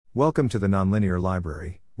Welcome to the Nonlinear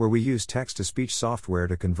Library, where we use text-to-speech software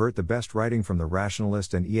to convert the best writing from the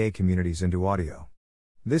Rationalist and EA communities into audio.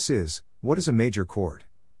 This is, What is a Major Chord?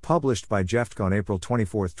 Published by jefftk on April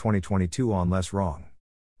 24, 2022 on Less Wrong.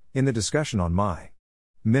 In the discussion on my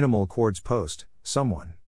minimal chords post,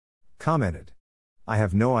 someone commented, I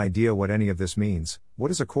have no idea what any of this means.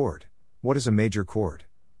 What is a chord? What is a major chord?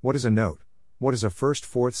 What is a note? What is a first,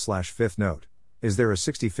 fourth/fifth note? Is there a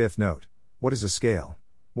 65th note? What is a scale?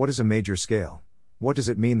 What is a major scale? What does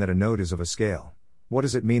it mean that a note is of a scale? What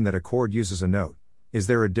does it mean that a chord uses a note? Is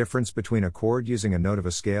there a difference between a chord using a note of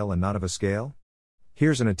a scale and not of a scale?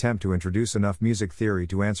 Here's an attempt to introduce enough music theory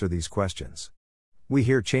to answer these questions. We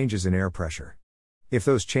hear changes in air pressure. If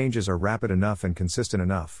those changes are rapid enough and consistent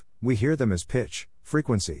enough, we hear them as pitch,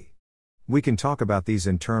 frequency. We can talk about these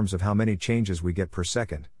in terms of how many changes we get per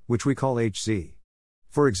second, which we call Hz.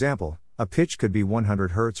 For example, a pitch could be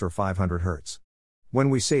 100 Hz or 500 Hz. When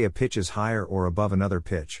we say a pitch is higher or above another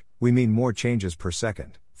pitch, we mean more changes per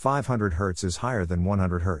second. 500 Hz is higher than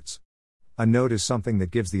 100 Hz. A note is something that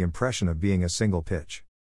gives the impression of being a single pitch.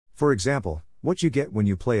 For example, what you get when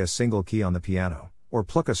you play a single key on the piano, or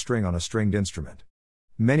pluck a string on a stringed instrument.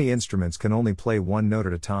 Many instruments can only play one note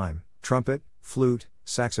at a time: trumpet, flute,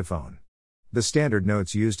 saxophone. The standard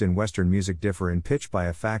notes used in Western music differ in pitch by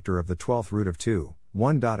a factor of the 12th root of 2,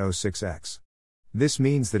 1.06x. This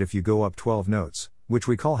means that if you go up 12 notes, which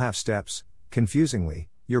we call half steps, confusingly,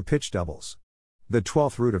 your pitch doubles. The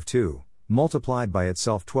 12th root of 2, multiplied by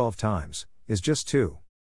itself 12 times, is just 2.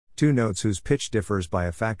 Two notes whose pitch differs by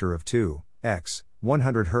a factor of 2, x,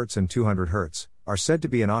 100 Hz and 200 Hz, are said to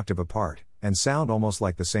be an octave apart, and sound almost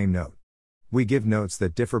like the same note. We give notes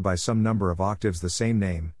that differ by some number of octaves the same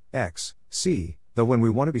name, x, c, though when we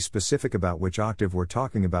want to be specific about which octave we're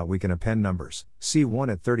talking about we can append numbers. C1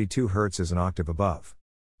 at 32 Hz is an octave above.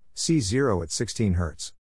 C0 at 16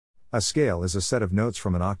 Hz. A scale is a set of notes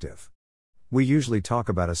from an octave. We usually talk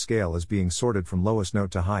about a scale as being sorted from lowest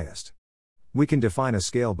note to highest. We can define a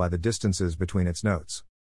scale by the distances between its notes.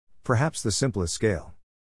 Perhaps the simplest scale,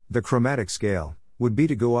 the chromatic scale, would be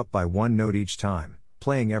to go up by one note each time,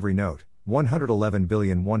 playing every note,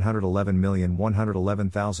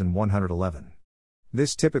 111,111,111,111.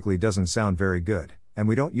 This typically doesn't sound very good, and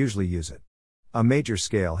we don't usually use it. A major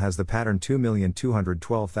scale has the pattern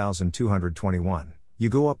 2,212,221. You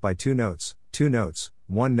go up by two notes,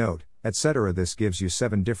 one note, etc. This gives you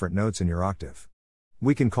 7 different notes in your octave.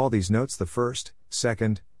 We can call these notes the first,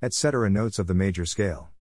 second, etc. notes of the major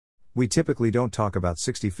scale. We typically don't talk about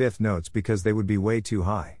 65th notes because they would be way too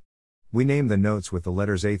high. We name the notes with the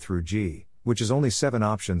letters A through G, which is only 7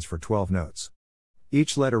 options for 12 notes.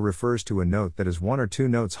 Each letter refers to a note that is 1 or 2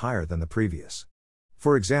 notes higher than the previous.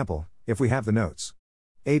 For example, if we have the notes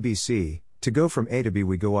A, B, C, to go from A to B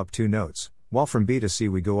we go up 2 notes, while from B to C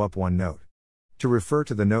we go up 1 note. To refer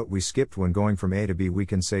to the note we skipped when going from A to B we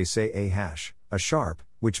can say A hash, a sharp,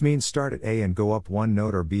 which means start at A and go up 1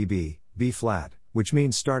 note, or B flat, which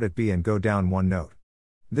means start at B and go down 1 note.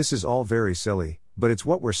 This is all very silly, but it's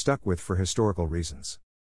what we're stuck with for historical reasons.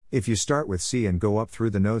 If you start with C and go up through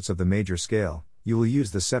the notes of the major scale, you will use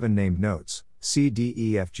the 7 named notes, C, D,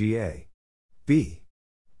 E, F, G, A, B.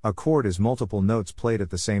 A chord is multiple notes played at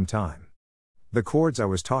the same time. The chords I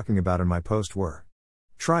was talking about in my post were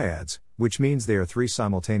triads, which means they are 3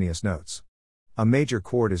 simultaneous notes. A major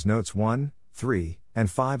chord is notes 1, 3, and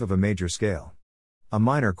 5 of a major scale. A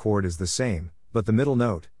minor chord is the same, but the middle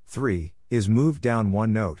note, 3, is moved down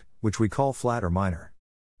 1 note, which we call flat or minor.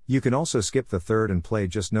 You can also skip the third and play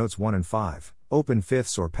just notes 1 and 5, open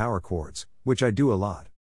fifths or power chords, which I do a lot.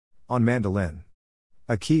 On mandolin,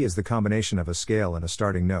 a key is the combination of a scale and a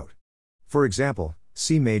starting note. For example,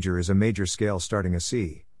 C major is a major scale starting a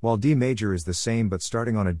C, while D major is the same but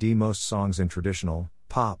starting on a D. Most songs in traditional,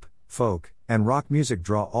 pop, folk, and rock music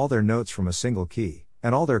draw all their notes from a single key,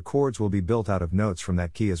 and all their chords will be built out of notes from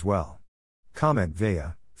that key as well. Comment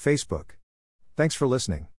via Facebook. Thanks for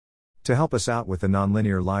listening. To help us out with the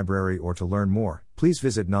Nonlinear Library or to learn more, please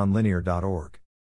visit nonlinear.org.